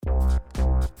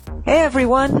Hey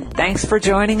everyone, thanks for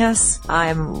joining us.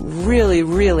 I'm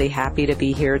really happy to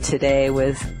be here today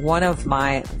with one of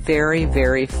my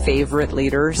very favorite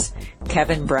leaders,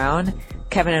 Kevin Brown.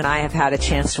 Kevin and I have had a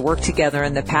chance to work together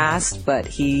in the past, but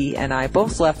he and I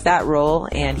both left that role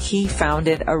and he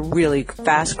founded a really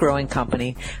fast-growing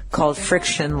company called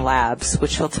Friction Labs,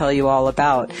 which he'll tell you all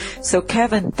about. So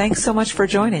Kevin, thanks so much for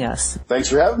joining us. Thanks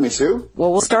for having me, Sue.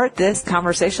 Well, we'll start this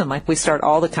conversation like we start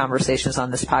all the conversations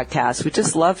on this podcast. We'd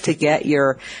just love to get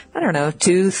your,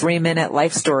 2-3 minute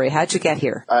life story. How'd you get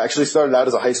here? I actually started out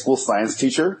as a high school science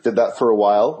teacher, did that for a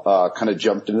while, kind of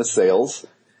jumped into sales.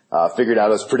 Figured out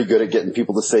I was pretty good at getting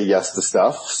people to say yes to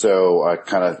stuff. So I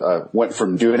kind of went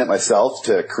from doing it myself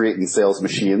to creating sales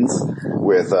machines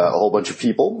with a whole bunch of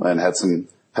people and had some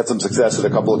success at a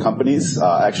couple of companies.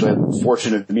 Actually had the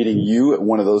fortune of meeting you at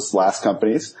one of those last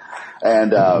companies.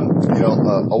 And,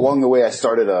 along the way I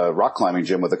started a rock climbing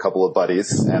gym with a couple of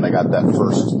buddies and I got that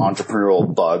first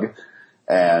entrepreneurial bug.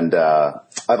 And,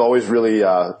 I've always really,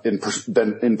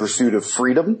 been in pursuit of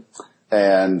freedom.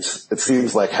 And it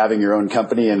seems like having your own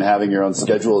company and having your own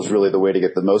schedule is really the way to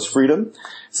get the most freedom.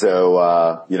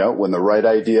 So, when the right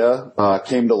idea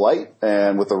came to light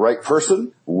and with the right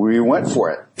person, we went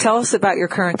for it. Tell us about your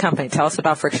current company. Tell us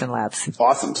about Friction Labs.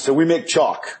 Awesome. So we make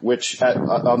chalk, which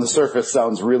on the surface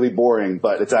sounds really boring,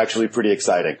 but it's actually pretty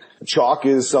exciting. Chalk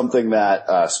is something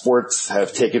that sports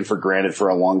have taken for granted for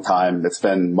a long time. It's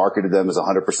been marketed to them as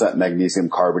 100% magnesium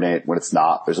carbonate when it's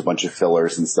not. There's a bunch of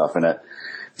fillers and stuff in it.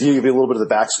 To give you a little bit of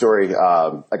the backstory,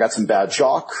 I got some bad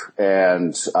chalk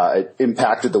and it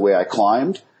impacted the way I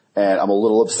climbed, and I'm a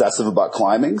little obsessive about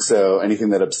climbing, so anything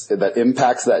that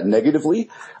impacts that negatively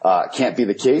can't be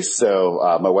the case.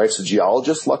 So my wife's a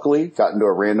geologist, luckily, got into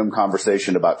a random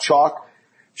conversation about chalk.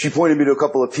 She pointed me to a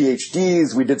couple of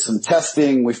PhDs. We did some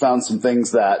testing. We found some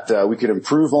things that we could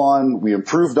improve on. We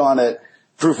improved on it.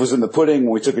 Proof was in the pudding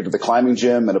when we took it to the climbing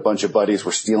gym, and a bunch of buddies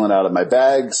were stealing out of my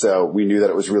bag, so we knew that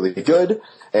it was really good.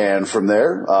 And from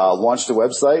there, launched a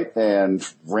website, and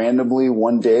randomly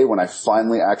one day when I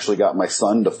finally actually got my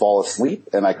son to fall asleep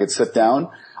and I could sit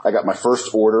down, I got my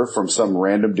first order from some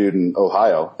random dude in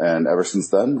Ohio, and ever since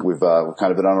then, we've kind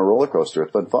of been on a roller coaster.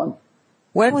 It's been fun.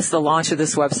 When was the launch of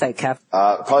this website, Kev?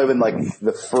 Probably been like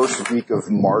the first week of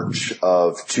March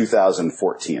of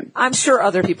 2014. I'm sure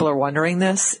other people are wondering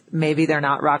this. Maybe they're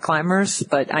not rock climbers,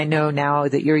 but I know now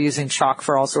that you're using chalk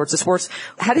for all sorts of sports.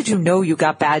 How did you know you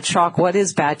got bad chalk? What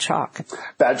is bad chalk?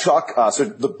 Bad chalk, so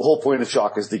the whole point of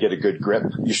chalk is to get a good grip.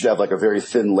 You should have like a very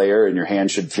thin layer and your hand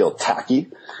should feel tacky.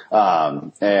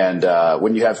 When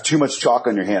you have too much chalk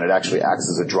on your hand, it actually acts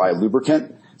as a dry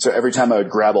lubricant. So every time I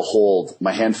would grab a hold,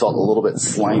 my hand felt a little bit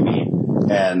slimy.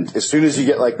 And as soon as you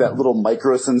get like that little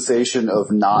micro sensation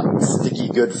of not sticky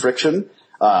good friction,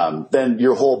 then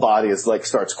your whole body is like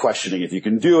starts questioning if you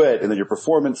can do it, and then your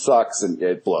performance sucks and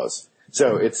it blows.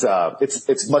 So it's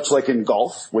much like in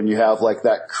golf when you have like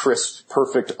that crisp,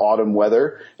 perfect autumn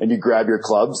weather and you grab your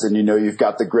clubs and you know you've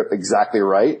got the grip exactly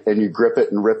right and you grip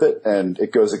it and rip it and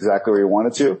it goes exactly where you want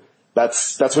it to.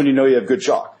 That's when you know you have good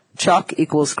chalk. Chalk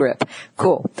equals grip.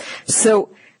 Cool. So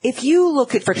if you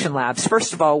look at Friction Labs,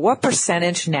 first of all, what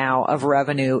percentage now of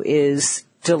revenue is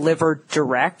delivered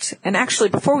direct? And actually,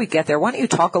 before we get there, why don't you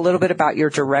talk a little bit about your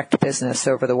direct business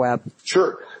over the web?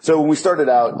 Sure. So when we started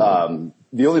out,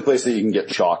 the only place that you can get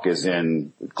chalk is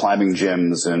in climbing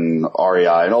gyms and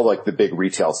REI and all like the big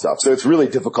retail stuff. So it's really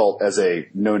difficult as a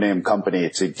no-name company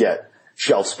to get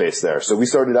shelf space there. So we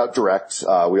started out direct.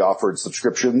 We offered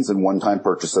subscriptions and one-time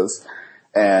purchases.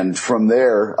 And from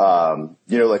there,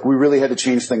 we really had to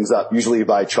change things up. Usually you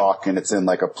buy chalk and it's in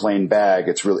like a plain bag.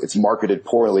 It's marketed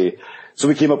poorly. So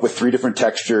we came up with 3 different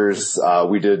textures.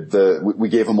 We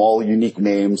gave them all unique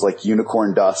names like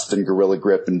Unicorn Dust and Gorilla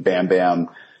Grip and Bam Bam.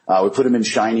 We put them in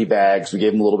shiny bags. We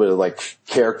gave them a little bit of like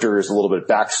characters, a little bit of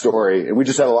backstory. And we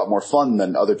just had a lot more fun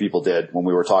than other people did when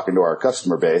we were talking to our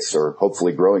customer base or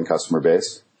hopefully growing customer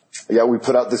base. Yeah, we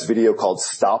put out this video called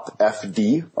Stop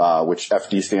FD, which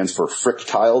FD stands for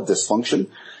Frictile Dysfunction.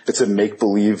 It's a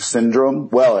make-believe syndrome.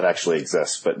 Well, it actually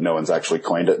exists, but no one's actually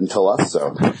coined it until us.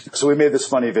 So we made this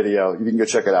funny video. You can go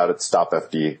check it out at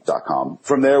stopfd.com.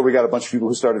 From there, we got a bunch of people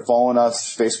who started following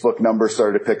us. Facebook numbers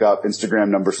started to pick up. Instagram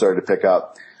numbers started to pick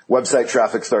up. Website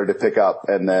traffic started to pick up.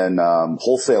 And then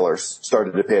wholesalers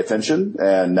started to pay attention.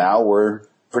 And now we're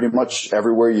pretty much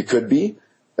everywhere you could be.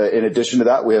 In addition to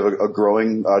that, we have a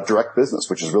growing direct business,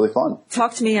 which is really fun.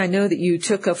 Talk to me. I know that you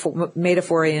made a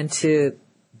foray into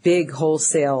big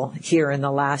wholesale here in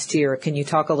the last year. Can you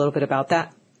talk a little bit about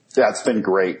that? Yeah, it's been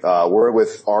great. We're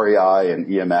with REI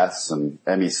and EMS and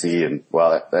MEC and,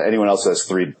 well, anyone else who has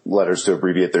 3 letters to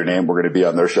abbreviate their name, we're going to be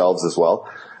on their shelves as well.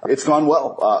 It's gone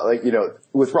well.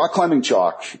 With rock climbing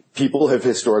chalk, people have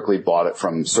historically bought it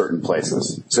from certain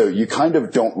places. So you kind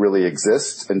of don't really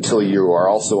exist until you are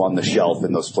also on the shelf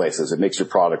in those places. It makes your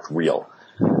product real.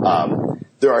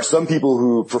 There are some people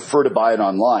who prefer to buy it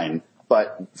online,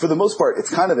 but for the most part, it's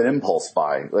kind of an impulse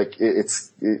buy. Like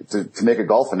to make a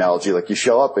golf analogy, like you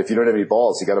show up, if you don't have any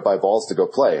balls, you got to buy balls to go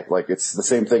play. Like it's the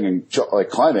same thing in like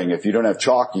climbing. If you don't have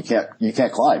chalk, you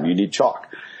can't climb. You need chalk.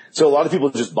 So a lot of people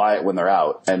just buy it when they're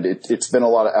out, and it's been a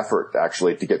lot of effort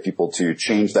actually to get people to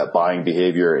change that buying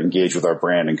behavior, engage with our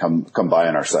brand, and come buy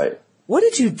on our site. What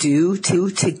did you do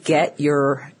to get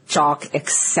your chalk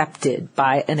accepted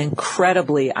by an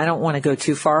incredibly, I don't want to go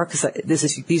too far because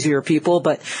these are your people,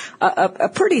 but a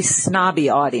pretty snobby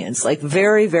audience, like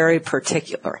very, very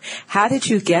particular. How did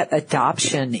you get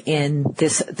adoption in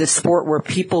this sport where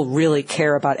people really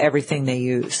care about everything they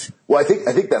use? Well, I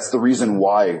think that's the reason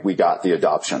why we got the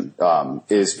adoption,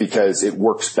 is because it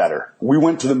works better. We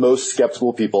went to the most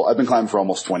skeptical people. I've been climbing for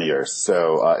almost 20 years,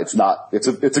 so it's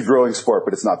a growing sport,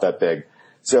 but it's not that big.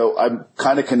 So I'm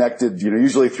kind of connected,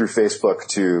 usually through Facebook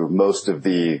to most of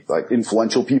the like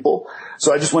influential people.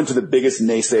 So I just went to the biggest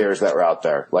naysayers that were out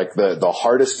there, like the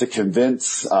hardest to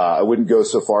convince. I wouldn't go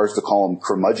so far as to call them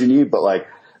curmudgeon-y, but like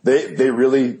they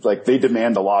really they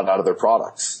demand a lot out of their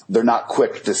products. They're not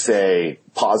quick to say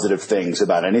positive things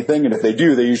about anything. And if they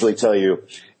do, they usually tell you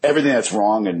everything that's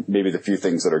wrong and maybe the few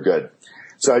things that are good.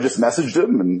 So I just messaged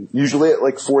them, and usually at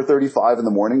like 4:35 in the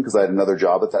morning, because I had another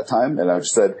job at that time, and I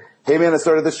just said, hey man, I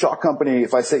started this chalk company.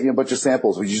 If I sent you a bunch of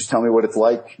samples, would you just tell me what it's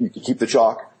like? You can keep the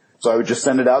chalk. So I would just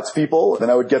send it out to people,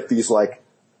 and I would get these like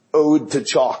ode to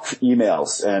chalk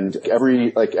emails, and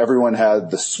everyone had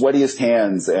the sweatiest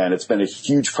hands, and it's been a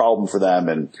huge problem for them,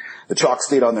 and the chalk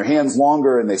stayed on their hands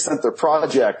longer, and they sent their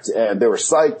project, and they were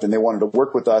psyched, and they wanted to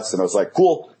work with us, and I was like,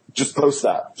 cool. Just post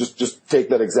that. Just take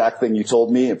that exact thing you told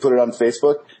me and put it on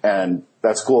Facebook, and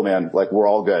that's cool, man. Like, we're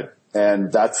all good. And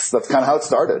that's kind of how it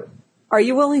started. Are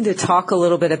you willing to talk a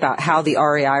little bit about how the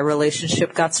REI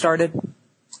relationship got started?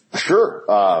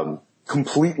 Sure.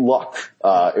 Complete luck.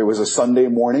 It was a Sunday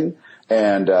morning,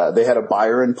 and they had a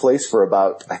buyer in place for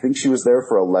about, I think she was there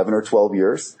for 11 or 12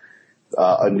 years.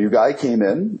 A new guy came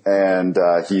in, and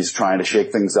he's trying to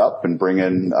shake things up and bring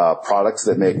in products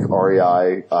that make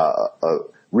REI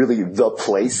really the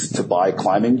place to buy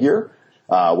climbing gear,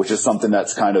 which is something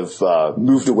that's kind of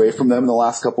moved away from them in the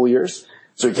last couple of years.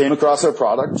 So he came across our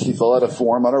product. He filled out a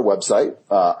form on our website.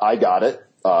 I got it,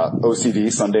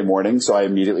 OCD Sunday morning, so I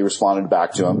immediately responded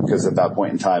back to him, because at that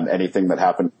point in time, anything that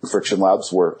happened in Friction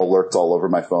Labs were alerts all over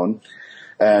my phone.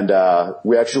 And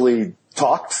we actually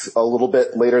talked a little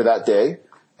bit later that day.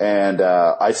 And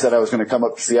I said I was going to come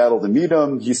up to Seattle to meet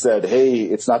him. He said, hey,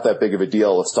 it's not that big of a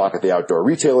deal. Let's talk at the Outdoor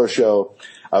Retailer Show.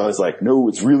 I was like, no,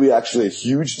 it's really actually a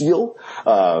huge deal.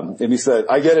 And he said,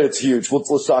 I get it, it's huge.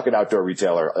 Let's talk at Outdoor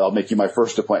Retailer. I'll make you my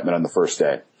first appointment on the first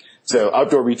day. So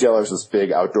Outdoor Retailer is this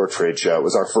big outdoor trade show. It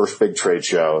was our first big trade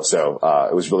show. So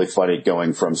it was really funny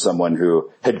going from someone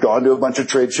who had gone to a bunch of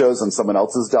trade shows on someone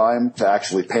else's dime to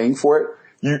actually paying for it.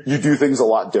 You do things a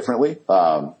lot differently.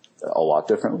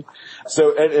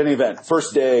 So at any event,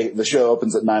 first day, the show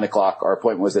opens at 9:00. Our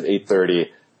appointment was at 8:30.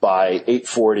 By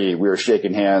 8:40, we were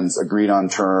shaking hands, agreed on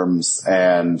terms,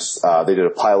 and they did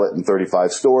a pilot in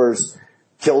 35 stores,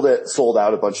 killed it, sold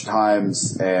out a bunch of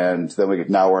times, and then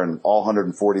now we're in all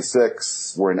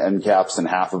 146. We're in end caps in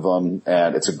half of them,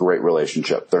 and it's a great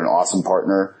relationship. They're an awesome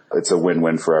partner. It's a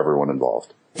win-win for everyone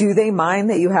involved. Do they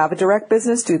mind that you have a direct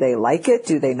business? Do they like it?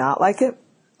 Do they not like it?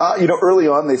 Early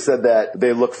on they said that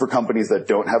they look for companies that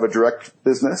don't have a direct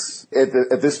business.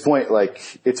 At this point,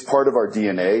 it's part of our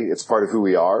DNA. It's part of who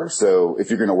we are. So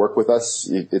if you're going to work with us,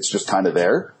 it's just kind of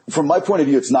there. From my point of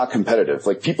view, it's not competitive.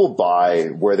 Like, people buy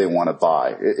where they want to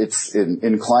buy. It's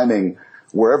in climbing,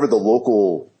 wherever the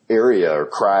local area or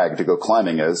crag to go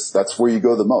climbing is, that's where you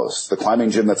go the most. The climbing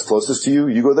gym that's closest to you,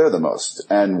 you go there the most.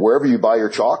 And wherever you buy your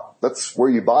chalk, that's where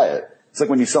you buy it. It's like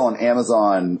when you sell on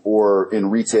Amazon or in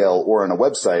retail or on a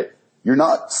website, you're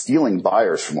not stealing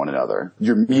buyers from one another.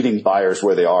 You're meeting buyers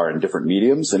where they are in different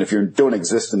mediums. And if you don't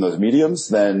exist in those mediums,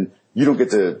 then you don't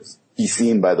get to be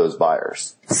seen by those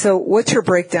buyers. So what's your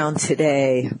breakdown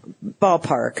today,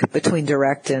 ballpark, between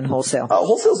direct and wholesale?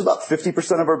 Wholesale is about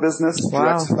 50% of our business. Wow.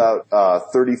 Direct's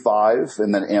about 35,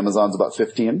 and then Amazon's about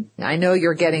 15. I know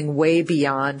you're getting way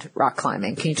beyond rock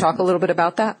climbing. Can you talk a little bit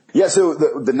about that? Yeah, so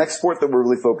the next sport that we're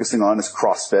really focusing on is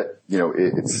CrossFit.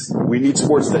 We need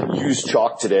sports that use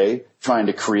chalk today. Trying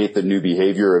to create the new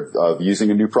behavior of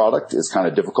using a new product is kind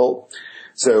of difficult.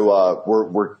 So,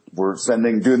 we're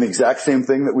doing the exact same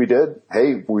thing that we did.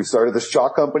 Hey, we started this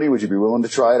chalk company. Would you be willing to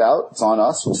try it out? It's on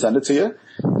us. We'll send it to you.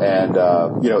 And,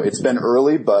 it's been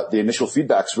early, but the initial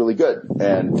feedback's really good.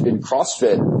 And in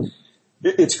CrossFit,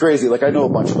 it's crazy. Like, I know a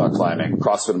bunch about climbing.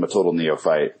 CrossFit, I'm a total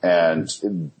neophyte. And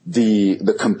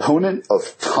the component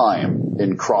of time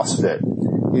in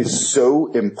CrossFit is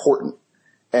so important.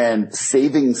 And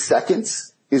saving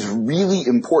seconds is really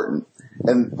important.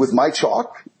 And with my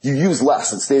chalk, you use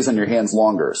less. It stays on your hands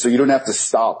longer. So you don't have to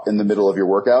stop in the middle of your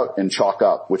workout and chalk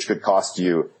up, which could cost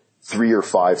you 3 or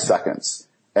 5 seconds.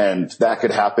 And that could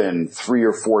happen 3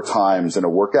 or 4 times in a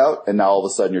workout. And now all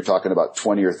of a sudden you're talking about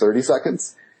 20 or 30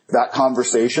 seconds. That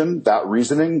conversation, that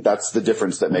reasoning, that's the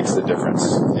difference that makes the difference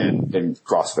in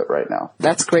CrossFit right now.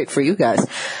 That's great for you guys.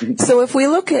 So if we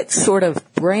look at sort of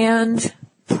brand,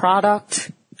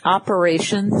 product,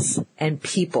 operations, and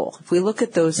people, if we look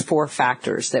at those 4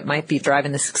 factors that might be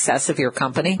driving the success of your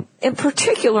company, in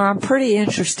particular, I'm pretty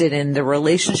interested in the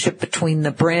relationship between the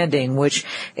branding, which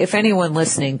if anyone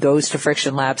listening goes to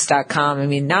frictionlabs.com, I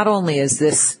mean, not only is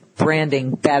this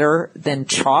branding better than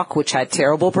chalk, which had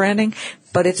terrible branding,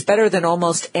 but it's better than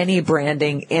almost any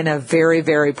branding in a very,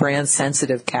 very brand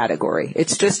sensitive category.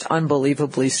 It's just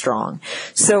unbelievably strong.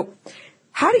 So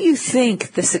how do you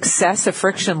think the success of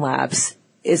Friction Labs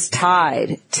is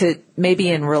tied to maybe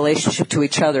in relationship to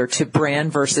each other to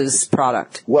brand versus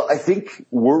product? Well, I think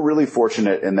we're really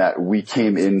fortunate in that we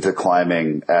came into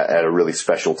climbing at a really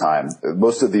special time.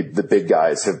 Most of the big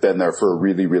guys have been there for a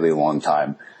really, really long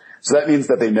time. So that means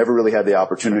that they never really had the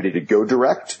opportunity to go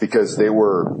direct because they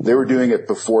were doing it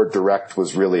before direct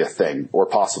was really a thing or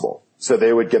possible. So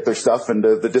they would get their stuff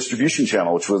into the distribution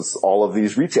channel, which was all of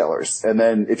these retailers. And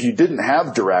then if you didn't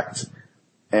have direct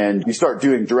and you start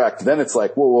doing direct, then it's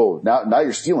like, whoa, now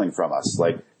you're stealing from us.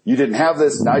 Like, you didn't have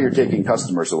this, now you're taking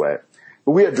customers away.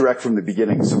 But we had direct from the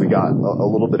beginning, so we got a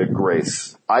little bit of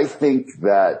grace. I think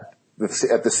that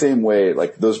at the same way,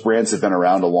 like, those brands have been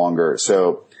around a longer,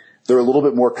 so they're a little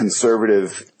bit more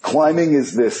conservative. Climbing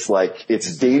is this, like,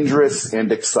 it's dangerous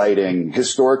and exciting.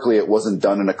 Historically, it wasn't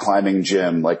done in a climbing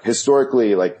gym. Like,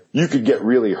 historically, like, you could get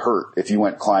really hurt if you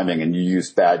went climbing and you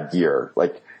used bad gear.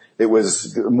 Like, it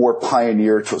was more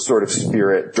pioneer sort of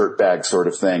spirit, dirtbag sort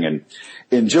of thing. And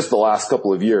in just the last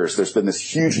couple of years, there's been this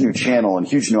huge new channel and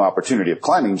huge new opportunity of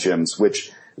climbing gyms,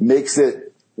 which makes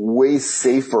it way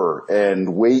safer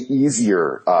and way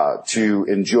easier to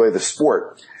enjoy the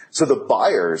sport. So the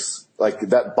buyers, like,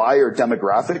 that buyer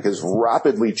demographic has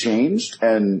rapidly changed,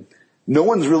 and no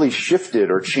one's really shifted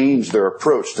or changed their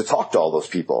approach to talk to all those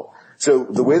people. So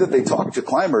the way that they talk to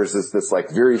climbers is this,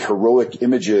 like, very heroic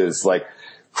images, like,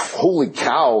 holy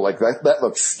cow, like, that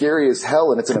looks scary as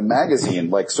hell, and it's in a magazine,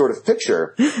 like, sort of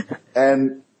picture.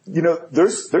 And, you know,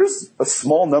 there's a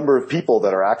small number of people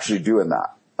that are actually doing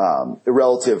that,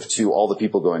 relative to all the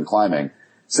people going climbing.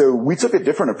 So we took a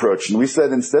different approach, and we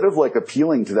said, instead of, like,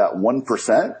 appealing to that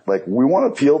 1%, like, we want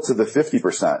to appeal to the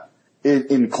 50%.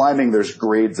 In climbing, there's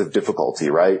grades of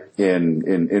difficulty, right?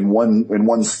 In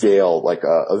one scale, like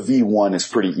a V1 is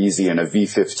pretty easy, and a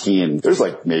V15, there's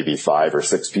like maybe 5 or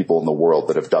 6 people in the world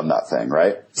that have done that thing,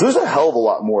 right? So there's a hell of a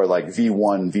lot more like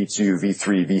V1, V2,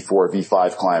 V3, V4,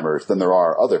 V5 climbers than there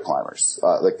are other climbers,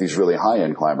 like these really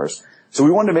high-end climbers. So we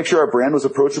wanted to make sure our brand was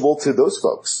approachable to those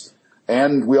folks.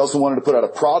 And we also wanted to put out a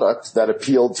product that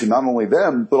appealed to not only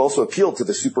them, but also appealed to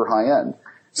the super high-end.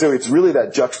 So it's really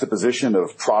that juxtaposition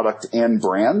of product and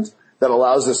brand that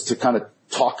allows us to kind of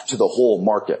talk to the whole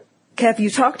market. Kev, you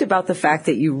talked about the fact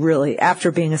that you really,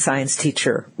 after being a science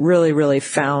teacher, really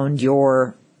found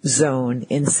your zone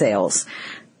in sales.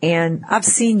 And I've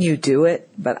seen you do it,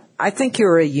 but I think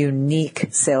you're a unique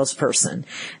salesperson.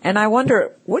 And I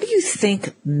wonder, what do you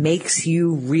think makes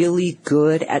you really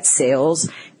good at sales?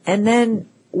 And then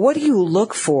what do you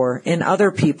look for in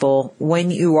other people when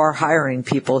you are hiring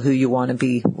people who you want to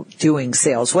be doing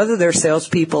sales, whether they're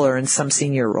salespeople or in some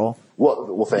senior role?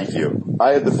 Well, thank you.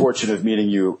 I had the fortune of meeting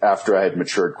you after I had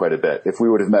matured quite a bit. If we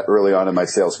would have met early on in my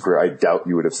sales career, I doubt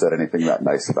you would have said anything that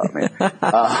nice about me.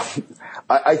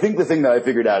 I think the thing that I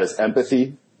figured out is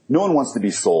empathy. No one wants to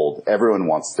be sold. Everyone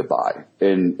wants to buy.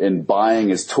 And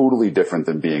buying is totally different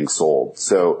than being sold.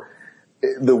 So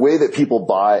the way that people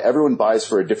buy, everyone buys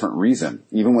for a different reason,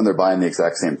 even when they're buying the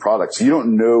exact same product. So you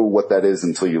don't know what that is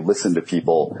until you listen to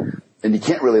people. And you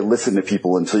can't really listen to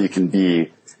people until you can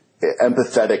be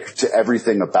empathetic to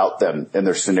everything about them and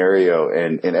their scenario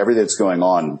and everything that's going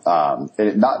on. And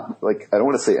it not like, I don't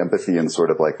want to say empathy in sort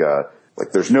of like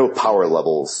there's no power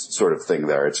levels sort of thing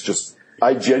there. It's just,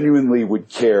 I genuinely would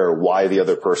care why the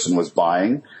other person was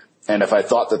buying. And if I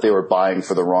thought that they were buying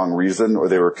for the wrong reason or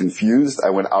they were confused,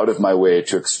 I went out of my way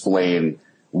to explain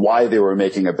why they were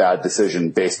making a bad decision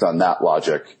based on that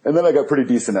logic. And then I got pretty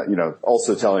decent at,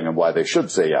 also telling them why they should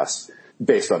say yes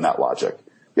based on that logic.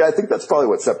 Yeah, I think that's probably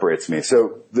what separates me.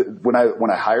 So when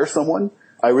I hire someone,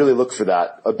 I really look for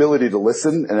that ability to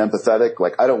listen and empathetic.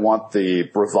 Like, I don't want the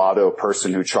bravado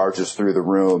person who charges through the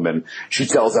room and she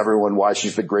tells everyone why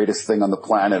she's the greatest thing on the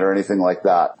planet or anything like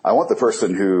that. I want the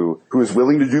person who is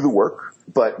willing to do the work,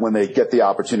 but when they get the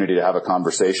opportunity to have a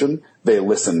conversation, they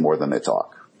listen more than they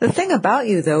talk. The thing about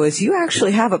you, though, is you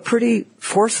actually have a pretty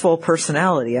forceful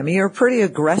personality. I mean, you're a pretty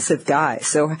aggressive guy.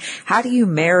 So how do you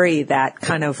marry that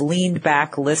kind of leaned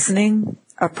back listening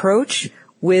approach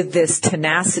with this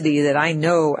tenacity that I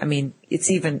know, I mean,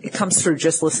 it comes through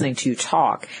just listening to you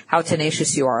talk, how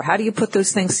tenacious you are. How do you put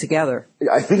those things together?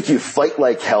 I think you fight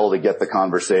like hell to get the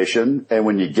conversation, and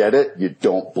when you get it, you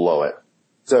don't blow it.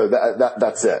 So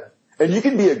that's it. And you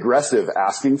can be aggressive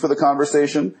asking for the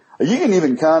conversation. You can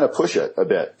even kind of push it a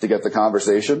bit to get the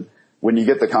conversation. When you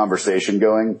get the conversation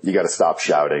going, you got to stop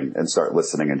shouting and start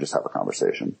listening and just have a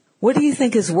conversation. What do you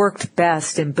think has worked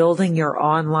best in building your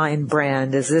online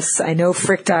brand? I know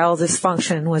Frictile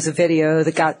Dysfunction was a video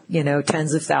that got,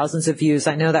 tens of thousands of views.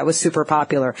 I know that was super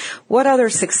popular. What other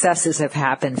successes have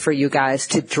happened for you guys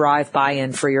to drive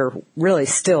buy-in for your really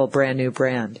still brand new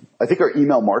brand? I think our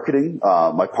email marketing,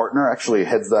 my partner actually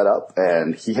heads that up,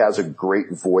 and he has a great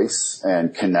voice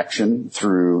and connection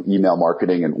through email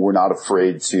marketing, and we're not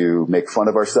afraid to make fun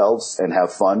of ourselves and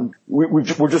have fun. We're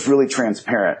just really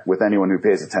transparent with anyone who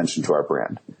pays attention to our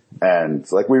brand. And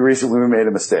like we made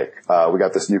a mistake. We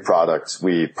got this new product.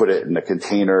 We put it in a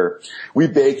container. We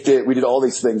baked it. We did all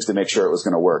these things to make sure it was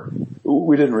going to work.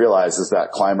 We didn't realize is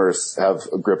that climbers have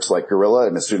grips like Gorilla.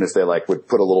 And as soon as they would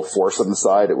put a little force on the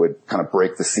side, it would kind of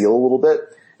break the seal a little bit.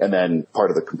 And then part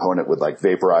of the component would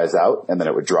vaporize out and then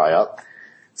it would dry up.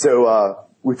 So,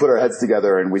 we put our heads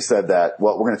together and we said that,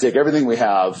 well, we're going to take everything we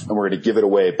have and we're going to give it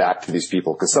away back to these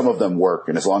people because some of them work,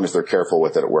 and as long as they're careful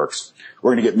with it, it works.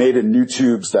 We're going to get made in new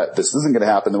tubes that this isn't going to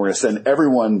happen. Then we're going to send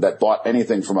everyone that bought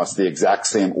anything from us the exact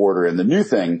same order in the new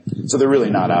thing, so they're really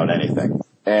not out anything.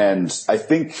 And I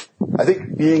think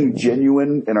being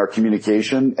genuine in our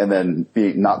communication and then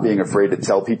not being afraid to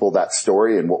tell people that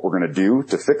story and what we're going to do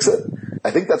to fix it, I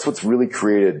think that's what's really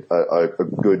created a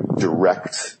good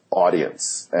direct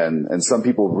audience. And some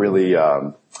people really,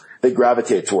 they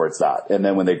gravitate towards that. And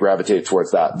then when they gravitate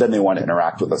towards that, then they want to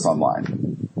interact with us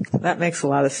online. That makes a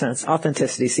lot of sense.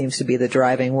 Authenticity seems to be the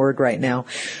driving word right now.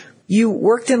 You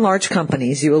worked in large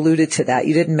companies. You alluded to that.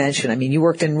 You didn't mention, you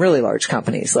worked in really large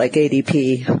companies like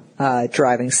ADP,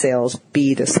 driving sales,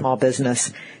 Beat, a small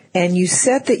business. And you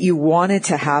said that you wanted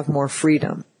to have more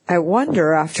freedom. I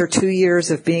wonder, after 2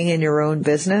 years of being in your own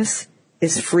business,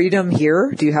 is freedom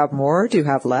here? Do you have more? Do you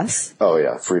have less? Oh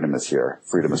yeah, freedom is here.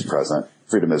 Freedom is present.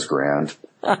 Freedom is grand.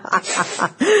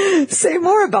 Say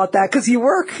more about that, because you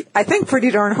work, I think,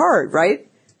 pretty darn hard, right?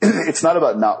 It's not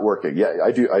about not working. Yeah,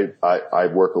 I do. I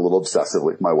work a little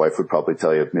obsessively. My wife would probably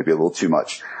tell you maybe a little too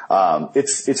much.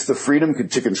 It's the freedom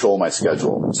to control my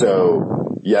schedule.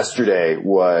 So yesterday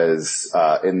was,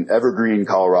 in Evergreen,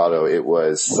 Colorado. It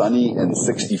was sunny and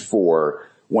 64.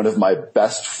 One of my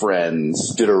best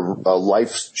friends did a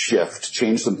life shift,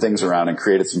 changed some things around and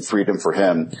created some freedom for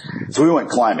him. So we went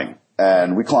climbing.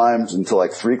 And we climbed until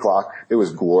 3 o'clock. It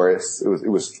was glorious. It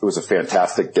was a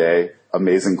fantastic day.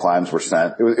 Amazing climbs were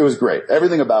sent. It was great.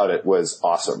 Everything about it was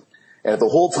awesome. And the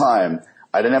whole time,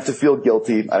 I didn't have to feel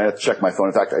guilty. I didn't have to check my phone.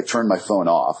 In fact, I turned my phone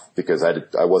off because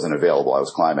I wasn't available. I was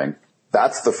climbing.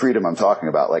 That's the freedom I'm talking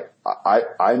about.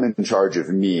 I'm in charge of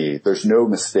me. There's no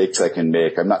mistakes I can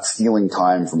make. I'm not stealing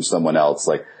time from someone else.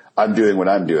 I'm doing what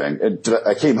I'm doing. And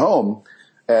I came home.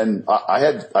 And I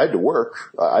had to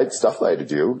work. I had stuff that I had to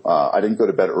do. I didn't go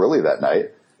to bed early that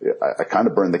night. I kind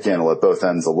of burned the candle at both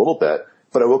ends a little bit,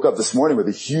 but I woke up this morning with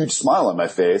a huge smile on my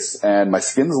face, and my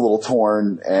skin's a little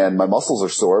torn and my muscles are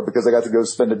sore because I got to go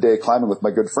spend a day climbing with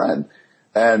my good friend.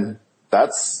 And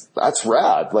that's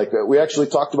rad. We actually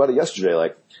talked about it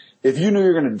yesterday. If you knew you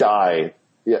were going to die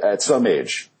at some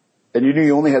age and you knew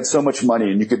you only had so much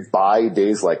money and you could buy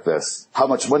days like this, how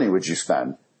much money would you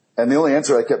spend? And the only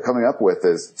answer I kept coming up with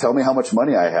is, tell me how much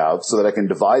money I have so that I can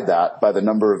divide that by the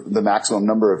maximum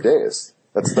number of days.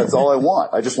 That's all I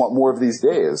want. I just want more of these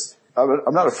days.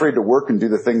 I'm not afraid to work and do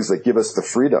the things that give us the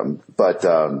freedom, but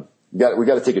we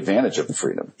got to take advantage of the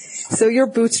freedom. So you're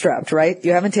bootstrapped, right?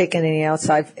 You haven't taken any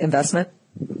outside investment?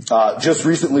 Just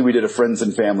recently we did a friends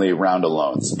and family round of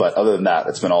loans, but other than that,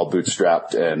 it's been all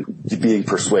bootstrapped and being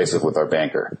persuasive with our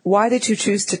banker. Why did you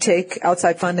choose to take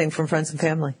outside funding from friends and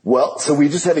family? Well, so we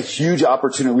just had a huge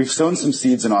opportunity. We've sown some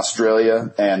seeds in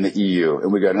Australia and the EU,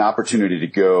 and we got an opportunity to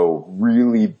go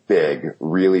really big,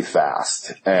 really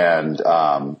fast. And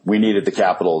we needed the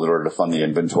capital in order to fund the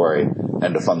inventory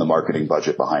and to fund the marketing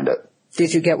budget behind it.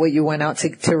 Did you get what you went out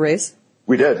to raise?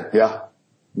 We did, yeah.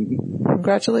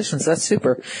 Congratulations. That's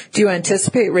super. Do you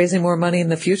anticipate raising more money in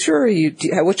the future, or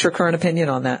what's your current opinion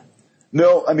on that?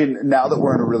 No, I mean, now that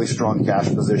we're in a really strong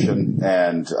cash position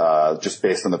and just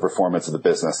based on the performance of the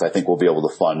business, I think we'll be able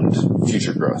to fund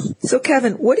future growth. So,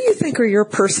 Kevin, what do you think are your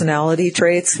personality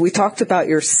traits? We talked about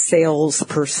your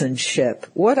salespersonship.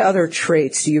 What other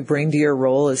traits do you bring to your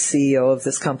role as CEO of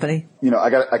this company?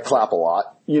 I clap a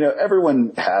lot.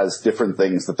 Everyone has different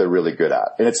things that they're really good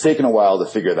at. And it's taken a while to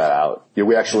figure that out.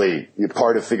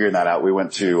 Part of figuring that out, we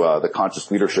went to the Conscious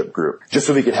Leadership Group just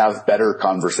so we could have better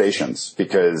conversations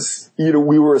because,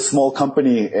 we were a small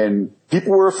company and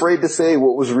people were afraid to say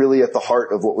what was really at the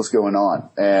heart of what was going on.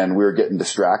 And we were getting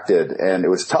distracted and it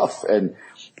was tough. And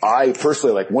I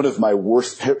personally, one of my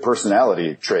worst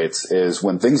personality traits is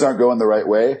when things aren't going the right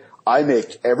way, I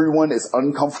make everyone as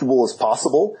uncomfortable as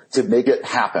possible to make it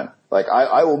happen.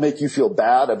 I will make you feel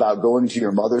bad about going to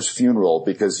your mother's funeral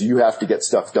because you have to get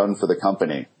stuff done for the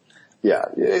company. Yeah,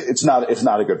 it's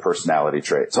not a good personality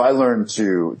trait. So I learned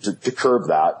to curb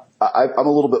that. I'm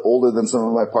a little bit older than some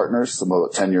of my partners. I'm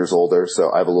about 10 years older,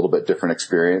 so I have a little bit different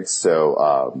experience.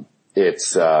 So,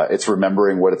 it's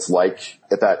remembering what it's like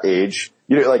at that age.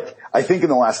 I think in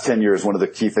the last 10 years, one of the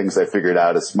key things I figured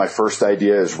out is my first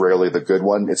idea is rarely the good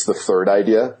one. It's the third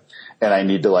idea. And I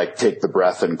need to take the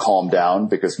breath and calm down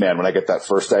because man, when I get that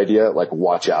first idea,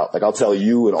 watch out. I'll tell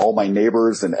you and all my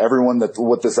neighbors and everyone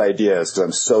what this idea is because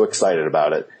I'm so excited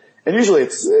about it. And usually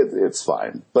it's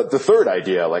fine. But the third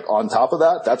idea, on top of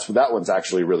that one's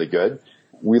actually really good.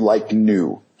 We like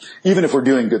new. Even if we're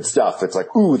doing good stuff, it's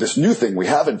ooh, this new thing we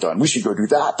haven't done. We should go do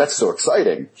that. That's so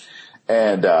exciting.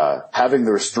 And, having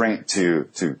the restraint to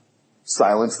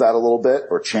silence that a little bit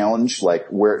or challenge,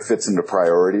 where it fits into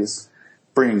priorities,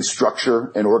 bringing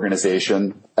structure and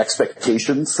organization,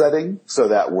 expectation setting so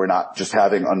that we're not just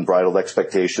having unbridled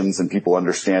expectations and people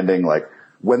understanding,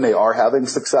 when they are having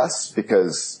success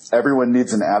because everyone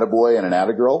needs an attaboy and an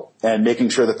attagirl and making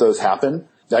sure that those happen.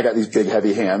 I got these big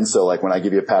heavy hands. So when I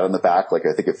give you a pat on the back,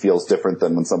 I think it feels different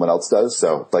than when someone else does.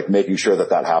 So making sure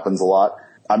that happens a lot.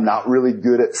 I'm not really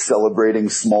good at celebrating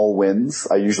small wins.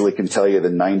 I usually can tell you the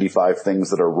 95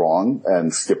 things that are wrong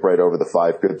and skip right over the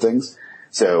 5 good things.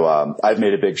 So, I've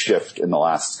made a big shift in the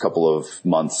last couple of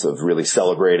months of really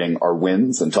celebrating our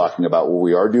wins and talking about what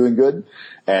we are doing good.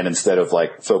 And instead of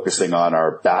focusing on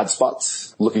our bad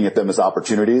spots, looking at them as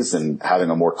opportunities and having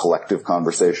a more collective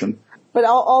conversation. But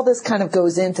all this kind of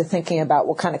goes into thinking about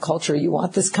what kind of culture you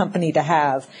want this company to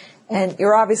have. And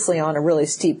you're obviously on a really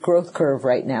steep growth curve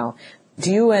right now.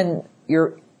 Do you and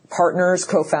your partners,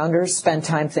 co-founders spend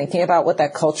time thinking about what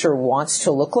that culture wants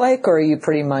to look like, or are you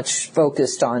pretty much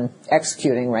focused on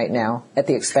executing right now at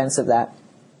the expense of that?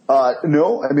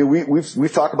 No, I mean,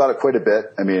 we've talked about it quite a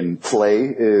bit. I mean, play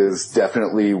is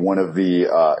definitely one of the,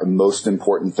 most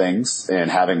important things, and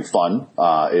having fun,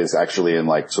 is actually in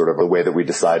sort of the way that we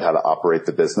decide how to operate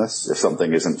the business. If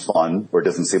something isn't fun or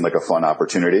doesn't seem like a fun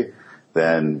opportunity,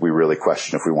 then we really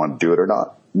question if we want to do it or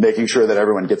not. Making sure that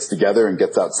everyone gets together and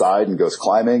gets outside and goes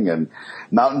climbing and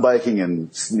mountain biking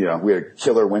and, we had a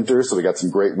killer winter, so we got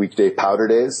some great weekday powder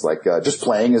days. Just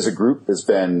playing as a group has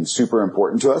been super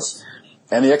important to us.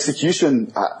 And the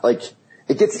execution,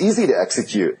 it gets easy to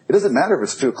execute. It doesn't matter if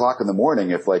it's 2:00 in the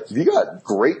morning. If you got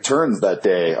great turns that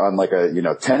day on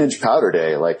a 10-inch powder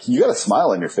day, you got a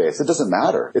smile on your face. It doesn't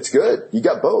matter. It's good. You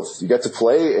got both. You get to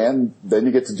play and then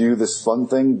you get to do this fun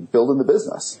thing, building the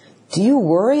business. Do you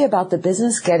worry about the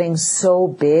business getting so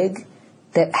big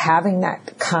that having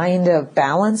that kind of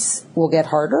balance will get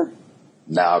harder?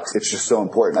 No, it's just so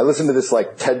important. I listened to this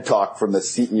TED talk from the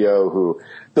CEO who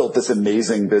built this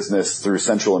amazing business through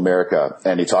Central America,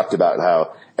 and he talked about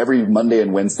how every Monday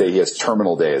and Wednesday he has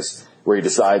terminal days where he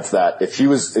decides that if he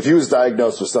was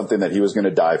diagnosed with something that he was going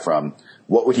to die from,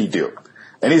 what would he do?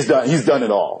 And he's done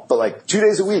it all. But 2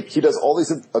 days a week, he does all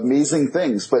these amazing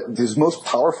things. But his most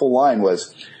powerful line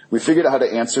was, we figured out how to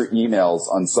answer emails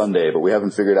on Sunday, but we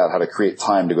haven't figured out how to create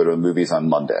time to go to movies on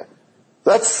Monday.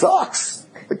 That sucks.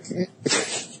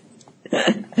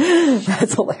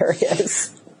 That's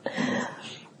hilarious.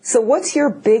 So what's your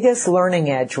biggest learning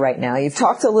edge right now? You've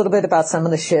talked a little bit about some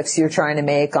of the shifts you're trying to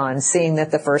make on seeing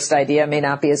that the first idea may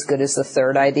not be as good as the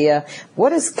third idea.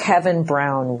 What does Kevin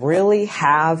Brown really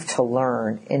have to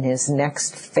learn in his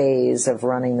next phase of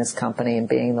running this company and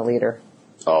being the leader?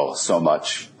 Oh, so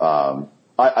much.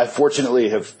 I fortunately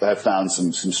have found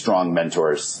some strong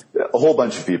mentors, a whole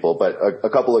bunch of people, but a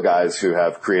couple of guys who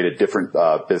have created different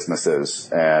businesses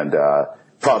and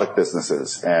product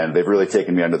businesses, and they've really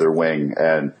taken me under their wing.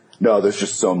 And no, there's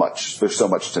just so much. There's so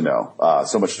much to know,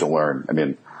 so much to learn. I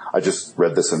mean, I just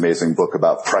read this amazing book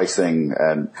about pricing,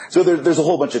 and so there's a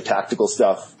whole bunch of tactical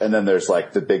stuff, and then there's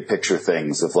like the big picture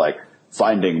things of like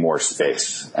finding more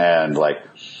space and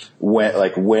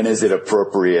when is it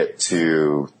appropriate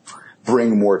to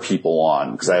bring more people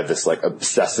on, because I have this like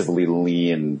obsessively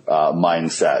lean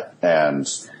mindset. And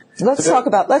let's talk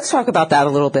about that a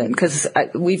little bit, because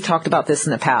we've talked about this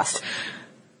in the past.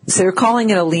 So you're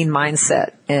calling it a lean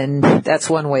mindset, and that's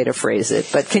one way to phrase it.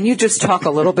 But can you just talk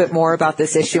a little bit more about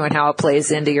this issue and how it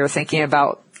plays into your thinking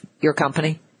about your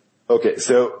company? Okay,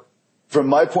 so from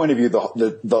my point of view,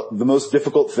 the most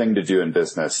difficult thing to do in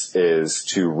business is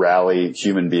to rally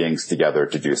human beings together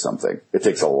to do something. It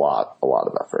takes a lot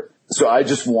of effort. So I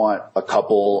just want a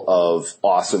couple of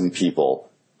awesome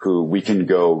people who we can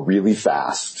go really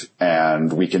fast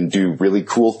and we can do really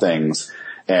cool things.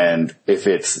 And if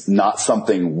it's not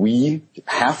something we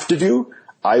have to do,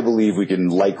 I believe we can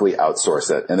likely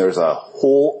outsource it. And there's a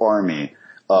whole army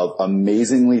of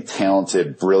amazingly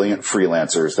talented, brilliant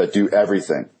freelancers that do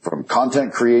everything from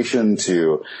content creation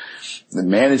to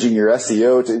managing your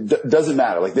SEO. Doesn't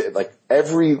matter. Like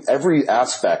every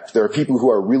aspect, there are people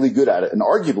who are really good at it. And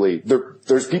arguably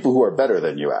there's people who are better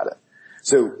than you at it.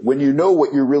 So when you know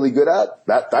what you're really good at,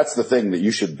 that's the thing that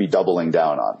you should be doubling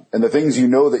down on. And the things you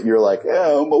know that you're like,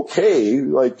 I'm okay.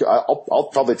 Like I'll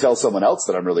probably tell someone else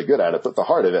that I'm really good at it, but the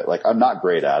heart of it, like I'm not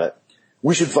great at it.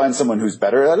 We should find someone who's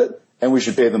better at it, and we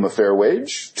should pay them a fair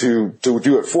wage to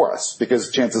do it for us,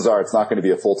 because chances are it's not going to be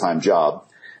a full-time job,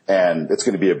 and it's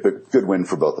going to be a good win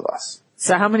for both of us.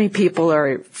 So how many people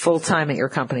are full-time at your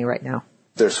company right now?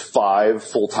 There's 5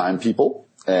 full-time people,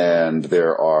 and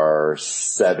there are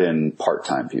 7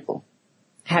 part-time people.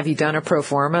 Have you done a pro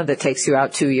forma that takes you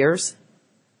out 2 years?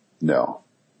 No,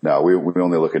 we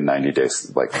only look at 90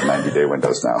 days, like 90-day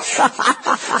windows now.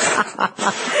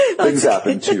 Things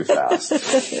happen too fast.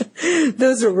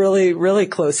 Those are really, really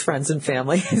close friends and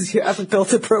family. You haven't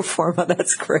built a pro forma.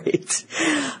 That's great.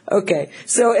 Okay.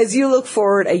 So as you look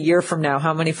forward a year from now,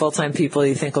 how many full-time people do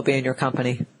you think will be in your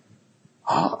company?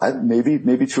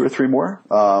 Maybe 2 or 3 more.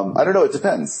 I don't know. It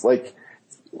depends. Like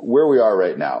where we are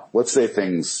right now, let's say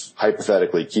things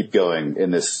hypothetically keep going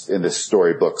in this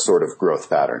storybook sort of growth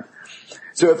pattern.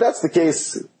 So if that's the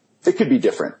case, it could be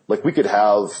different. Like we could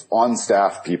have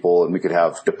on-staff people and we could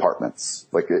have departments,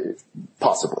 like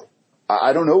possibly.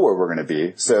 I don't know where we're going to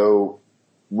be. So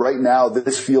right now,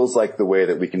 this feels like the way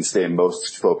that we can stay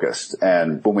most focused.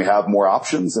 And when we have more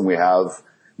options and we have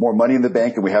more money in the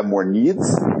bank and we have more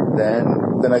needs,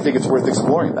 then I think it's worth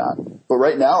exploring that. But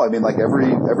right now, I mean, like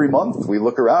every month we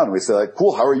look around and we say like,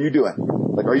 cool, how are you doing?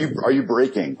 Like, are you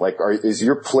breaking? Like, is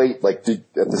your plate, like,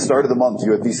 at the start of the month,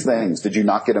 you have these things. Did you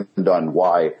not get them done?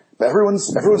 Why? But everyone's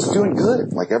doing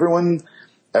good. Like, everyone's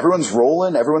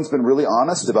rolling. Everyone's been really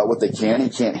honest about what they can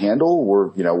and can't handle.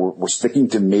 We're sticking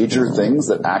to major things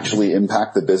that actually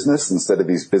impact the business instead of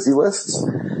these busy lists.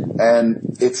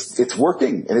 And it's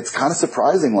working. And it's kind of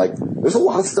surprising. Like, there's a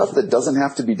lot of stuff that doesn't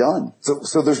have to be done.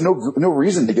 So there's no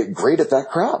reason to get great at that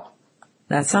crap.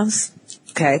 That sounds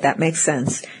okay. That makes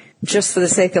sense. Just for the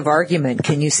sake of argument,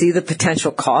 can you see the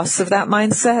potential costs of that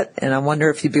mindset? And I wonder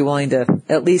if you'd be willing to,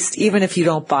 at least, even if you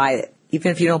don't buy it,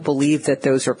 even if you don't believe that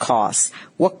those are costs,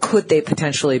 what could they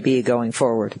potentially be going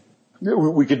forward?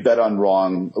 We could bet on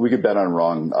wrong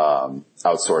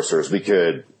outsourcers.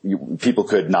 People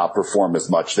could not perform as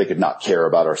much. They could not care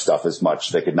about our stuff as much.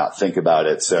 They could not think about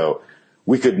it. So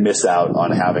we could miss out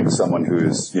on having someone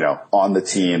who's, on the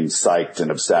team, psyched and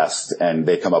obsessed, and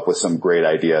they come up with some great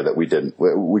idea that we didn't.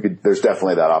 There's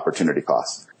definitely that opportunity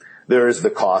cost. There is the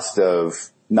cost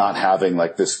of not having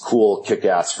like this cool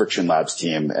kick-ass Friction Labs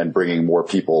team and bringing more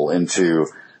people into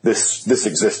this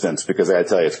existence, because I gotta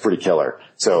tell you, it's pretty killer.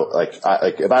 So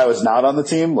if I was not on the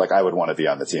team, like I would want to be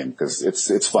on the team because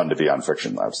it's fun to be on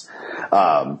Friction Labs.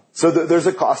 So there's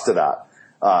a cost to that.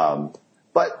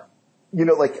 But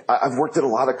I've worked at a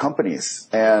lot of companies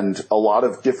and a lot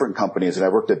of different companies, and I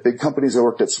worked at big companies. I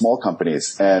worked at small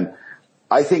companies, and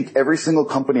I think every single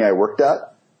company I worked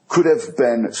at could have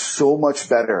been so much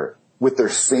better with their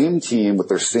same team, with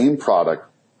their same product,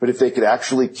 but if they could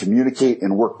actually communicate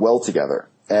and work well together.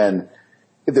 And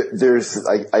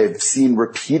I've seen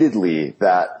repeatedly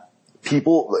that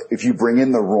people, if you bring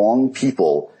in the wrong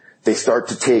people, they start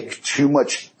to take too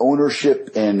much ownership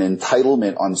and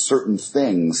entitlement on certain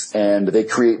things, and they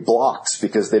create blocks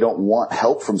because they don't want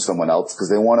help from someone else because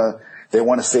they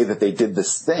want to say that they did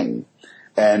this thing.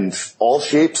 And all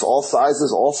shapes, all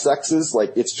sizes, all sexes,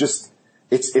 like it's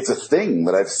a thing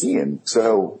that I've seen.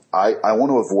 So I want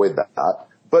to avoid that.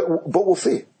 But we'll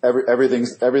see.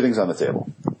 Everything's on the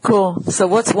table. Cool. So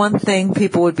what's one thing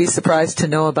people would be surprised to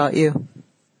know about you?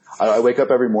 I wake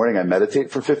up every morning. I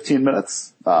meditate for 15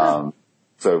 minutes. So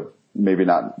maybe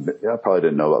not, I probably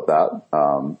didn't know about that.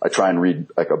 I try and read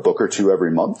like a book or two every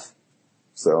month.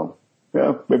 So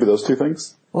yeah, maybe those two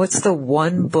things. What's the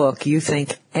one book you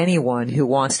think anyone who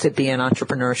wants to be an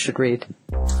entrepreneur should read?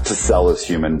 To Sell is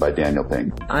Human by Daniel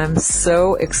Pink. I'm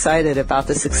so excited about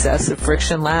the success of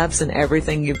Friction Labs and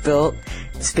everything you've built.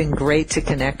 It's been great to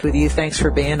connect with you. Thanks for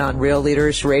being on Real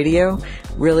Leaders Radio.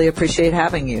 Really appreciate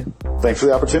having you. Thanks for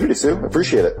the opportunity, Sue.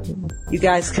 Appreciate it. You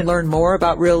guys can learn more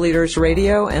about Real Leaders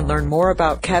Radio and learn more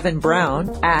about Kevin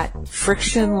Brown at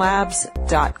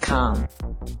frictionlabs.com.